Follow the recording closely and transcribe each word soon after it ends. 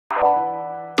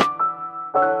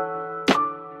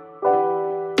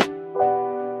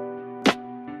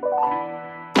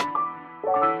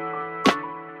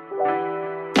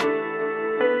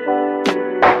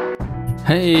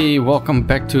Hey, welcome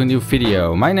back to a new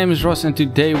video. My name is Ross and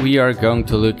today we are going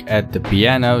to look at the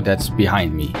piano that's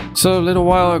behind me. So a little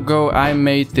while ago I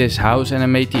made this house and I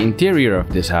made the interior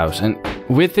of this house, and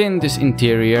within this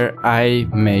interior I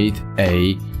made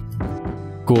a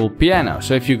cool piano.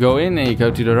 So if you go in and you go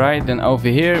to the right, then over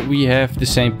here we have the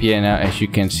same piano as you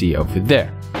can see over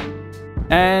there.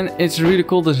 And it's a really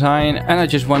cool design and I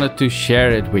just wanted to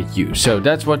share it with you. So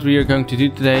that's what we are going to do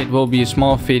today. It will be a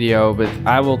small video, but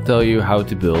I will tell you how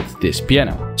to build this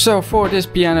piano. So for this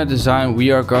piano design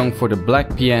we are going for the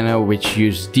black piano, which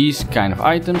uses these kind of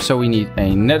items. So we need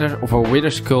a nether of a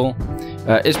wither skull.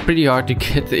 It's pretty hard to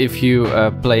get if you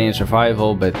play in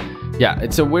survival, but yeah,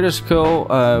 it's a wither skull.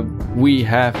 We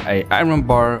have a iron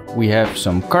bar, we have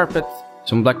some carpet,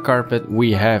 some black carpet,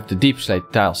 we have the deep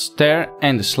slate tile stair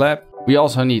and the slab. We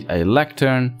also need a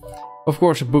lectern, of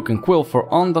course a book and quill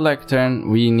for on the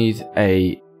lectern. We need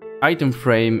a item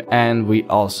frame and we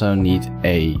also need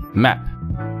a map.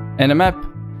 And a map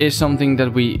is something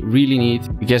that we really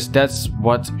need because that's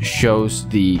what shows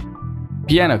the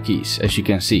piano keys, as you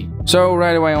can see. So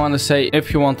right away I want to say,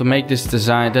 if you want to make this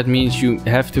design, that means you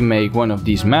have to make one of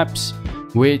these maps,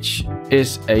 which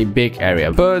is a big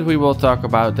area, but we will talk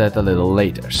about that a little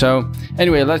later. So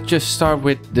anyway, let's just start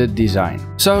with the design.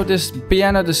 So this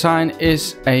piano design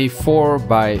is a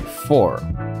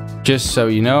 4x4, just so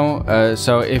you know.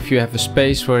 So if you have a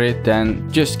space for it, then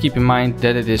just keep in mind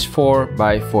that it is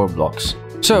 4x4 blocks.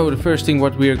 So the first thing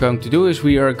what we are going to do is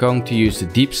we are going to use the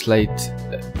deep slate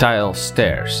tile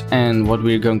stairs, and what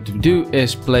we are going to do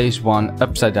is place one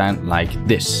upside down like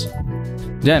this.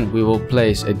 Then we will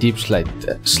place a deep slate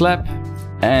slab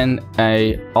and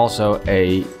also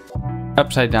a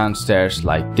upside down stairs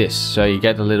like this. So you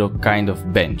get a little kind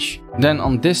of bench. Then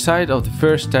on this side of the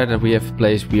first stair that we have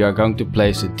placed, we are going to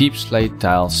place a deep slate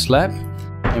tile slab.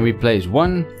 And we place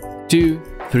 1, 2,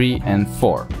 3 and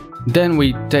 4. Then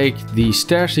we take the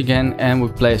stairs again and we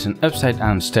place an upside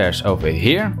down stairs over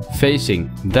here,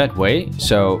 facing that way.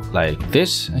 So like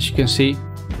this, as you can see.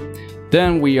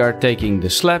 Then we are taking the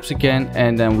slabs again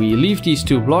and then we leave these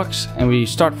two blocks and we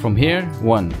start from here,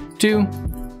 1, 2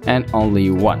 and only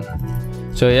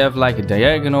 1. So you have like a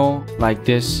diagonal like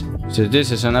this. So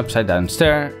this is an upside down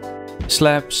stair,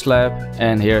 slab, slab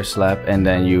and here slab, and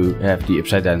then you have the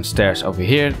upside down stairs over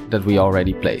here that we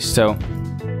already placed. So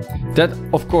that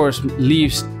of course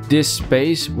leaves this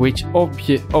space, which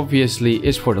obviously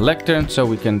is for the lectern, so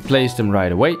we can place them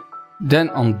right away.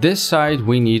 Then on this side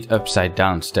we need upside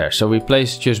down stairs. So we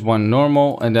place just one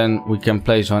normal and then we can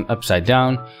place one upside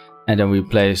down, and then we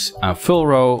place a full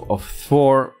row of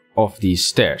 4 of these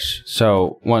stairs.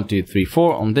 So 1, 2, 3,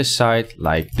 4 on this side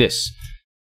like this.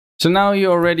 So now you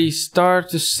already start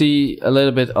to see a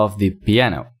little bit of the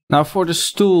piano. Now for the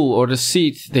stool or the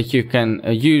seat that you can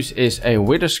use is a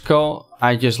wither skull.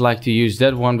 I just like to use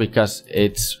that one because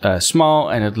it's small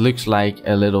and it looks like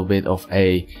a little bit of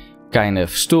a kind of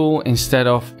stool instead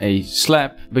of a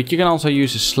slab, but you can also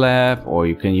use a slab or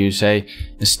you can use a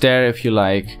stair if you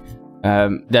like.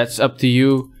 That's up to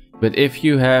you, but if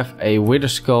you have a wither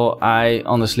skull, I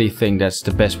honestly think that's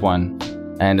the best one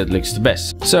and it looks the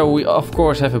best. So we of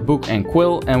course have a book and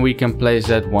quill and we can place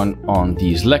that one on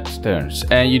these lecterns,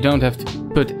 and you don't have to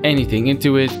put anything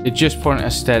into it. It's just for an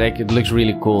aesthetic, it looks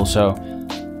really cool. So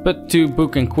put 2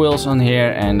 book and quills on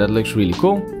here and that looks really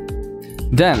cool.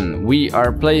 Then we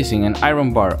are placing an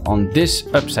iron bar on this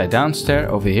upside down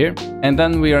stair over here, and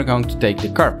then we are going to take the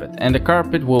carpet, and the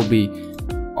carpet will be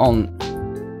on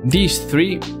these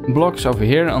 3 blocks over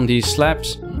here on these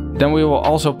slabs. Then we will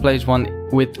also place one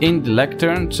within the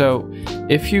lectern. So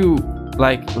if you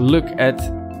like look at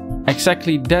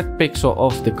exactly that pixel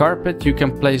of the carpet, you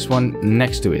can place one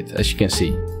next to it, as you can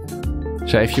see.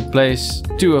 So if you place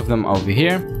 2 of them over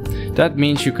here, that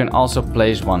means you can also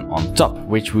place one on top,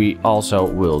 which we also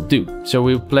will do. So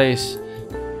we'll place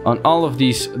on all of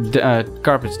these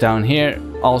carpets down here,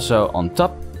 also on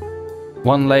top,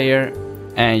 1 layer,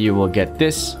 and you will get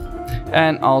this,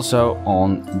 and also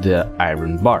on the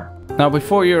iron bar. Now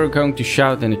before you're going to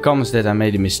shout in the comments that I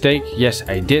made a mistake, yes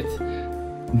I did.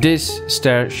 This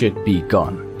stair should be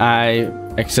gone. I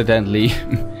accidentally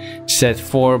said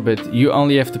 4, but you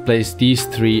only have to place these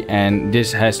 3 and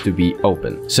this has to be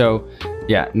open. So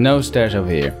yeah, no stairs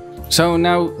over here. So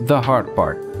now the hard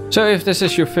part. So if this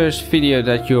is your first video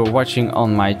that you're watching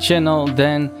on my channel,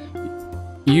 then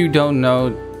you don't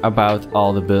know about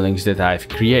all the buildings that I've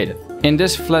created. In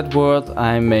this flat world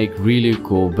I make really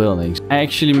cool buildings. I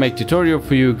actually make tutorial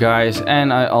for you guys,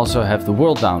 and I also have the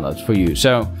world downloads for you.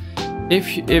 So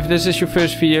if this is your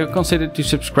first video, consider to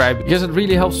subscribe because it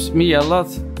really helps me a lot.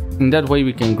 In that way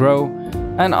we can grow,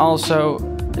 and also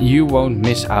you won't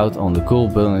miss out on the cool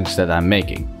buildings that I'm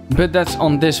making. But that's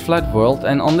on this flat world,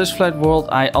 and on this flat world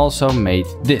I also made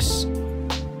this.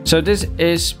 So this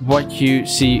is what you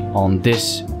see on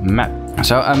this map.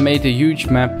 So I made a huge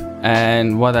map,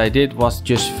 and what I did was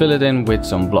just fill it in with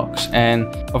some blocks. And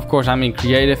of course I'm in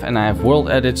creative and I have world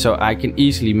edit, so I can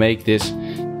easily make this.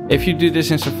 If you do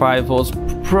this in survival, it's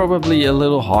probably a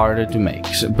little harder to make.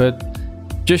 But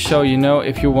just so you know,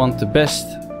 if you want the best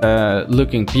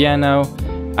looking piano,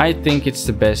 I think it's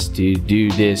the best to do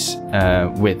this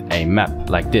with a map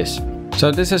like this.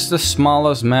 So this is the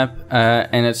smallest map,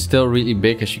 and it's still really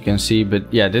big as you can see, but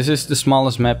yeah, this is the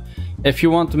smallest map. If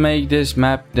you want to make this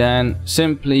map, then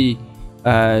simply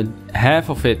half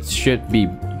of it should be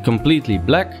completely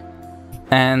black,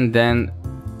 and then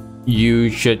you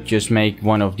should just make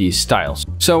one of these tiles.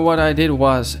 So what I did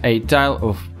was a tile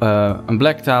of a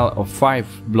black tile of 5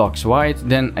 blocks wide,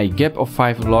 then a gap of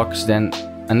 5 blocks, then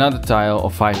another tile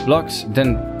of 5 blocks,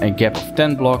 then a gap of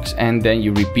 10 blocks, and then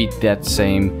you repeat that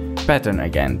same pattern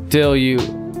again till you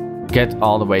get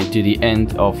all the way to the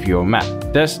end of your map.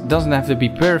 This doesn't have to be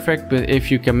perfect, but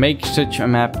if you can make such a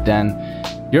map, then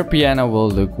your piano will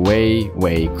look way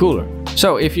cooler.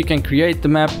 So if you can create the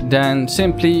map, then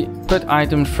simply put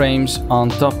item frames on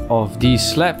top of these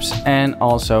slabs and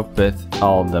also put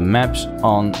all the maps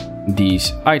on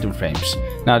these item frames.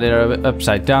 Now they're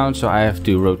upside down, so I have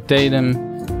to rotate them,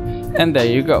 and there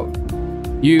you go.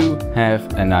 You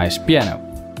have a nice piano.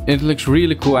 It looks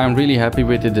really cool. I'm really happy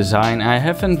with the design. I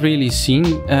haven't really seen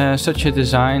such a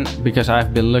design because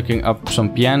I've been looking up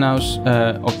some pianos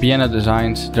or piano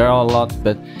designs. There are a lot,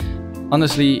 but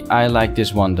honestly I like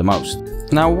this one the most.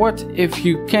 Now what if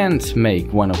you can't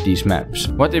make one of these maps?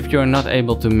 What if you're not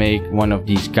able to make one of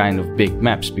these kind of big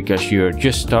maps because you're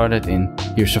just started in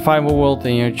your survival world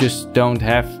and you just don't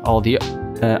have all the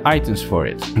items for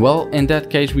it? Well, in that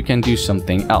case we can do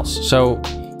something else. So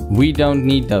we don't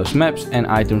need those maps and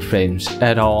item frames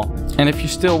at all. And if you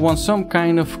still want some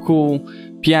kind of cool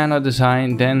piano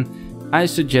design, then I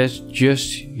suggest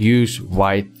just use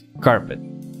white carpet.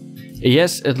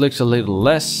 Yes, it looks a little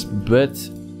less, but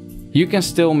you can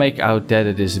still make out that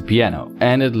it is a piano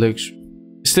and it looks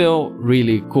still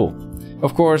really cool.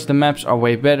 Of course the maps are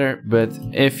way better, but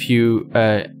if you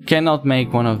cannot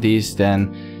make one of these,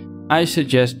 then I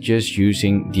suggest just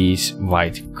using these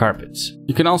white carpets.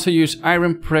 You can also use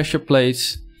iron pressure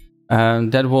plates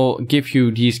that will give you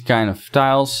these kind of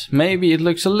tiles. Maybe it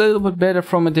looks a little bit better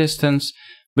from a distance,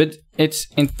 but it's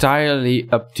entirely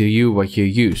up to you what you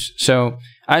use. So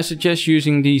I suggest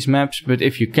using these maps, but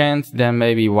if you can't, then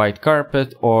maybe white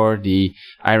carpet or the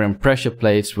iron pressure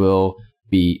plates will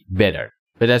be better.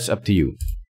 But that's up to you.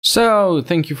 So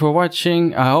thank you for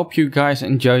watching. I hope you guys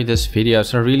enjoyed this video.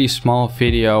 It's a really small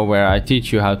video where I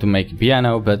teach you how to make a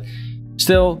piano, but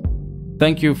still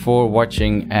thank you for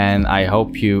watching and I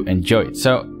hope you enjoyed.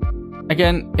 So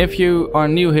again, if you are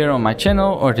new here on my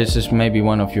channel, or this is maybe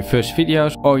one of your first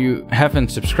videos, or you haven't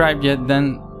subscribed yet,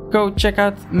 then go check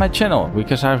out my channel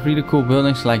because I have really cool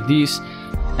buildings like these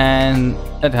and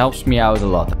it helps me out a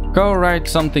lot. Go write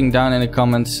something down in the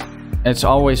comments. It's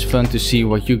always fun to see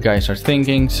what you guys are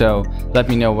thinking, so let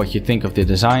me know what you think of the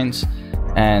designs,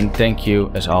 and thank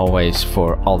you as always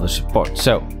for all the support.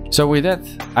 So with that,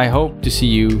 I hope to see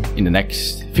you in the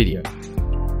next video.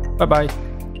 Bye bye.